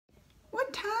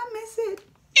is it?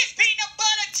 It's peanut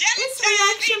butter jelly It's time.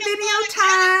 reaction Peanut video butter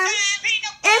time. jelly time.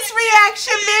 Peanut butter It's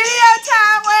reaction video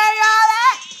time. Where y'all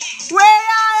at? Where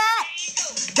y'all at?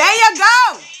 There you go.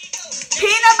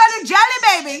 Peanut butter jelly,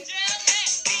 baby.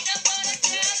 Peanut butter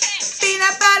jelly.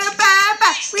 Peanut butter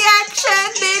reaction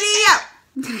video.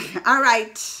 All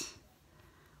right.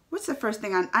 What's the first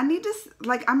thing I need to,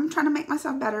 like, I'm trying to make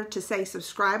myself better to say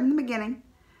subscribe in the beginning.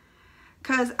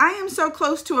 Because I am so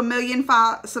close to 1 million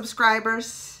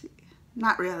subscribers.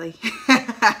 Not really.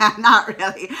 Not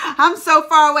really. I'm so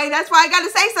far away. That's why I got to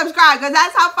say subscribe, because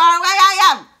that's how far away I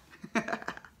am.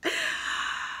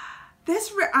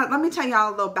 Let me tell y'all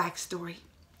a little backstory.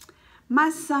 My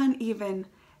son even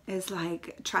is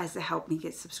like, tries to help me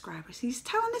get subscribers. He's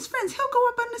telling his friends, he'll go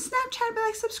up on the Snapchat and be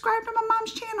like, subscribe to my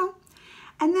mom's channel.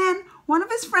 And then one of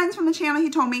his friends from the channel, he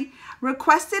told me,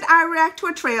 requested I react to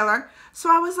a trailer. So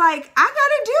I was like, I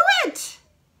gotta do it.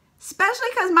 Especially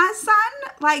because my son,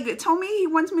 like, told me he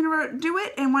wants me to do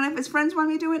it. And one of his friends wanted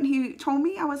me to do it. And he told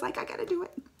me, I was like, I gotta do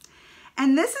it.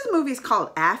 And this movie is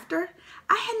called After.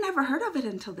 I had never heard of it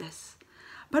until this.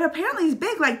 But apparently it's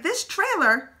big. Like, this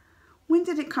trailer, when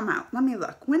did it come out? Let me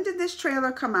look. When did this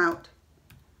trailer come out?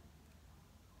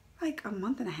 Like a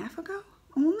month and a half ago?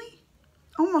 Only?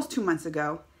 Almost 2 months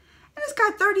ago. And it's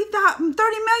got 30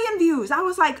 million views. I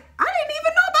was like, I didn't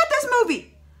even know about this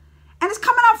movie. And it's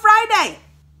coming out Friday.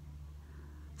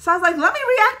 So I was like, let me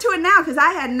react to it now, because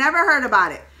I had never heard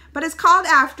about it. But it's called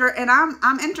After, and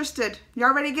I'm interested.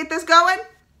 Y'all ready to get this going?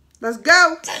 Let's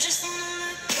go.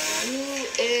 Who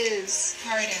is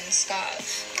Hardin Scott?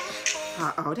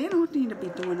 Uh-oh, they don't need to be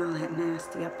doing all that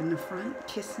nasty up in the front,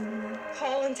 kissing.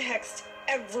 Call and text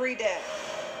every day.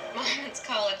 Mom, it's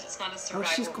college. It's not a survival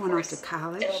Oh, she's going off to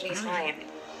college. It'll be fine.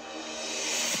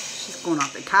 She's going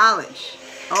off to college.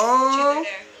 Oh,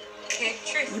 Okay,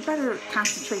 truth. you better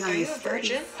concentrate on Are your you a studies.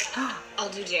 virgin? I'll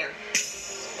do dare.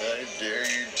 I dare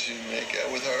you to make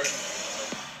out with her.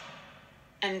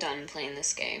 I'm done playing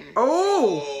this game.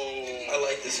 Oh, I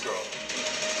like this girl.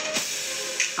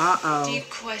 uh-oh. Deep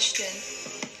question.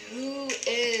 Who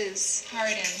is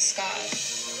Hardin Scott?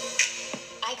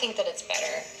 I think that it's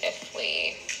better if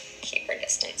we keep our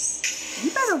distance.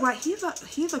 You better watch.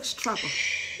 He looks trouble.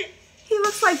 He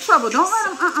looks like trouble. Don't let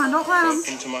him, don't let him.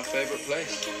 Welcome to my favorite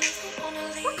place.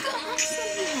 What kind of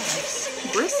accent he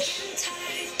has? British?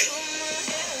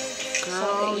 So Girl,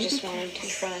 that you you just wanted to be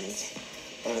friends.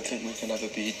 I don't think we can ever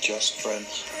be just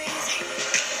friends.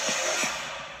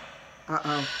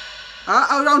 Uh-oh.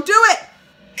 Uh-oh, don't do it!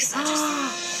 Because I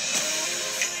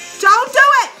just Don't do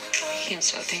it! I can't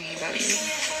stop thinking about you.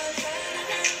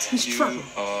 He's trouble. You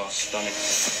are stunning.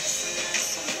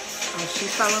 Oh, she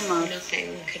fell in love.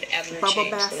 Nothing could ever Bubble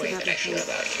change bath the way and that I feel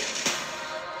everything. about you.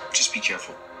 Just be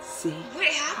careful. See? What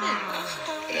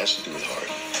happened? It has to do with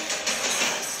Hardy.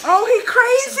 Oh, he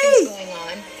crazy! Something's going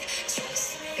on,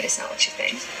 but it's not what you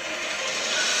think.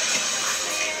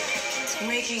 You're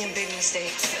making a big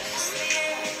mistake.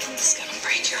 It's gonna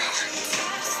break your heart.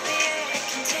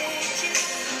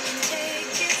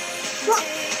 What?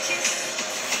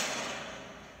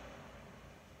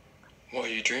 What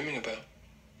are you dreaming about?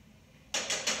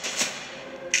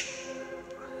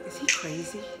 Is he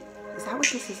crazy? Is that what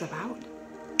this is about?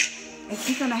 Is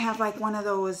he gonna have like one of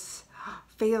those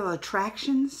fatal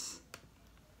attractions?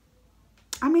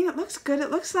 I mean, it looks good.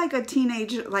 It looks like a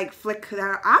teenage like flick.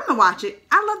 I'm gonna watch it.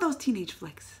 I love those teenage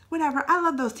flicks. Whatever. I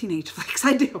love those teenage flicks.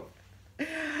 I do.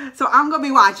 So I'm gonna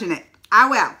be watching it. I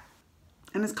will.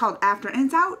 And it's called After, and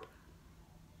it's out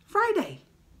Friday.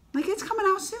 Like, it's coming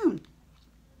out soon.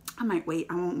 I might wait.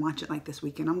 I won't watch it like this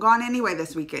weekend. I'm gone anyway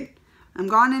this weekend.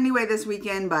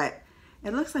 But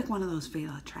it looks like one of those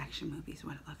fatal attraction movies,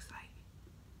 what it looks like.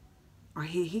 Or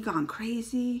he gone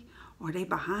crazy, or they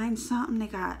behind something. They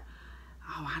got,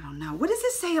 oh, I don't know. What does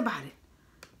it say about it?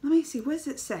 Let me see. What does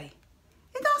it say?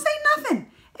 It don't say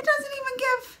nothing. It doesn't even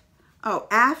give. Oh,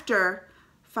 After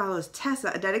follows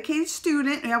Tessa, a dedicated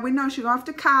student. Yeah, we know she go off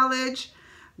to college.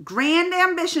 Grand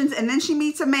ambitions, and then she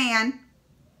meets a man.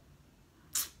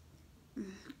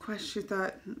 Question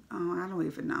thought, oh, I don't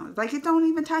even know. Like, it don't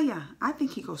even tell you. I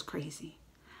think he goes crazy.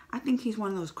 I think he's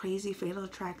one of those crazy fatal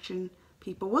attraction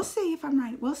people. We'll see if I'm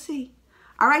right. We'll see.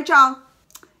 All right, y'all.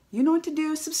 You know what to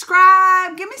do.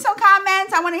 Subscribe. Give me some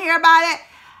comments. I want to hear about it.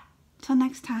 Till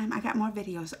next time, I got more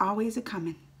videos always a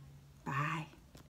coming.